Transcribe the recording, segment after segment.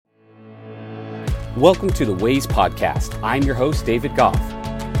Welcome to the Ways Podcast. I'm your host, David Goff.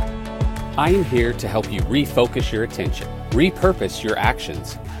 I am here to help you refocus your attention, repurpose your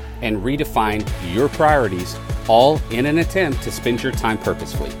actions, and redefine your priorities, all in an attempt to spend your time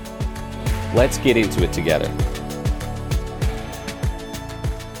purposefully. Let's get into it together.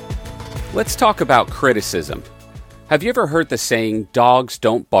 Let's talk about criticism. Have you ever heard the saying, dogs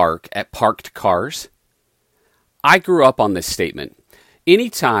don't bark at parked cars? I grew up on this statement.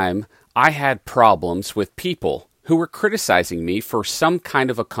 Anytime I had problems with people who were criticizing me for some kind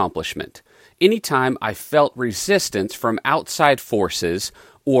of accomplishment, anytime I felt resistance from outside forces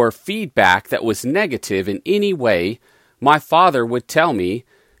or feedback that was negative in any way, my father would tell me,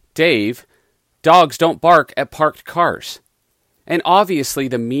 Dave, dogs don't bark at parked cars. And obviously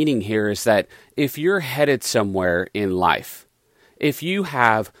the meaning here is that if you're headed somewhere in life, if you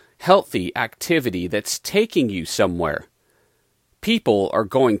have healthy activity that's taking you somewhere, people are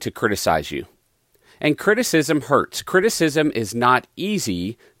going to criticize you. And criticism hurts. Criticism is not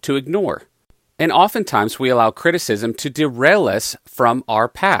easy to ignore. And oftentimes we allow criticism to derail us from our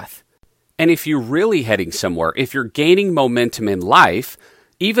path. And if you're really heading somewhere, if you're gaining momentum in life,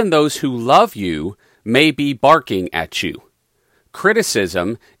 even those who love you may be barking at you.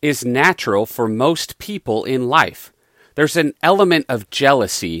 Criticism is natural for most people in life. There's an element of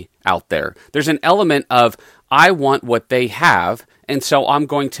jealousy out there. There's an element of, I want what they have, and so I'm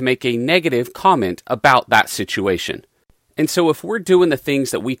going to make a negative comment about that situation. And so if we're doing the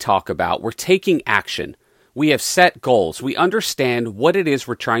things that we talk about, we're taking action, we have set goals, we understand what it is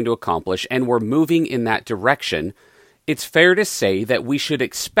we're trying to accomplish, and we're moving in that direction, it's fair to say that we should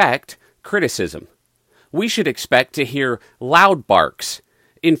expect criticism. We should expect to hear loud barks.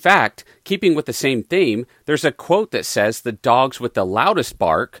 In fact, keeping with the same theme, there's a quote that says the dogs with the loudest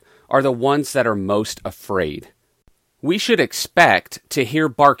bark are the ones that are most afraid. We should expect to hear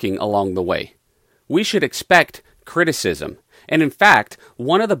barking along the way. We should expect criticism. And in fact,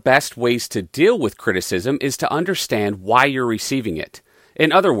 one of the best ways to deal with criticism is to understand why you're receiving it.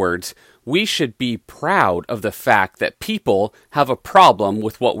 In other words, we should be proud of the fact that people have a problem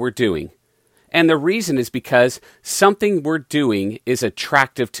with what we're doing. And the reason is because something we're doing is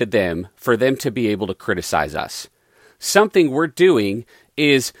attractive to them for them to be able to criticize us. Something we're doing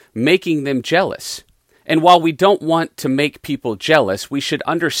is making them jealous. And while we don't want to make people jealous, we should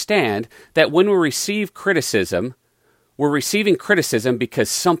understand that when we receive criticism, we're receiving criticism because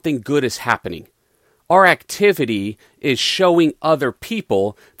something good is happening. Our activity is showing other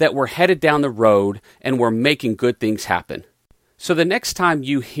people that we're headed down the road and we're making good things happen. So the next time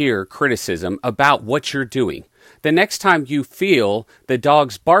you hear criticism about what you're doing, the next time you feel the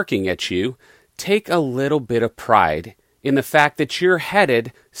dogs barking at you, take a little bit of pride in the fact that you're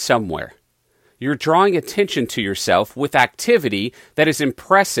headed somewhere. You're drawing attention to yourself with activity that is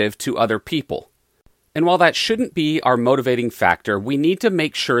impressive to other people. And while that shouldn't be our motivating factor, we need to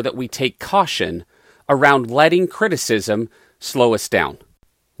make sure that we take caution around letting criticism slow us down.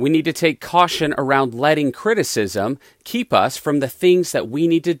 We need to take caution around letting criticism keep us from the things that we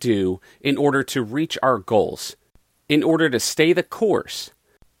need to do in order to reach our goals, in order to stay the course,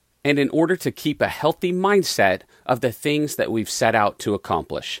 and in order to keep a healthy mindset of the things that we've set out to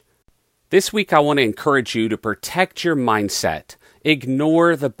accomplish. This week, I want to encourage you to protect your mindset.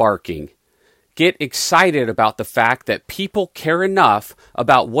 Ignore the barking. Get excited about the fact that people care enough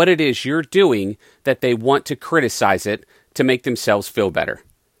about what it is you're doing that they want to criticize it to make themselves feel better.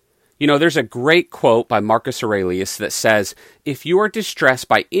 You know, there's a great quote by Marcus Aurelius that says, if you are distressed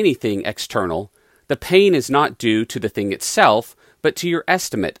by anything external, the pain is not due to the thing itself, but to your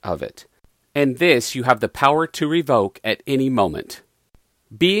estimate of it. And this you have the power to revoke at any moment.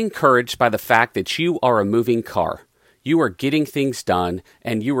 Be encouraged by the fact that you are a moving car. You are getting things done,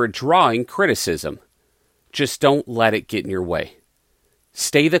 and you are drawing criticism. Just don't let it get in your way.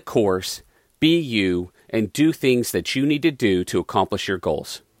 Stay the course, be you, and do things that you need to do to accomplish your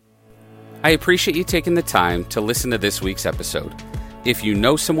goals. I appreciate you taking the time to listen to this week's episode. If you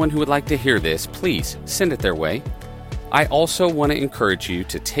know someone who would like to hear this, please send it their way. I also want to encourage you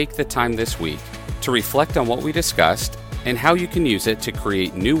to take the time this week to reflect on what we discussed and how you can use it to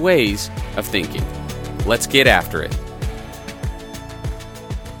create new ways of thinking. Let's get after it.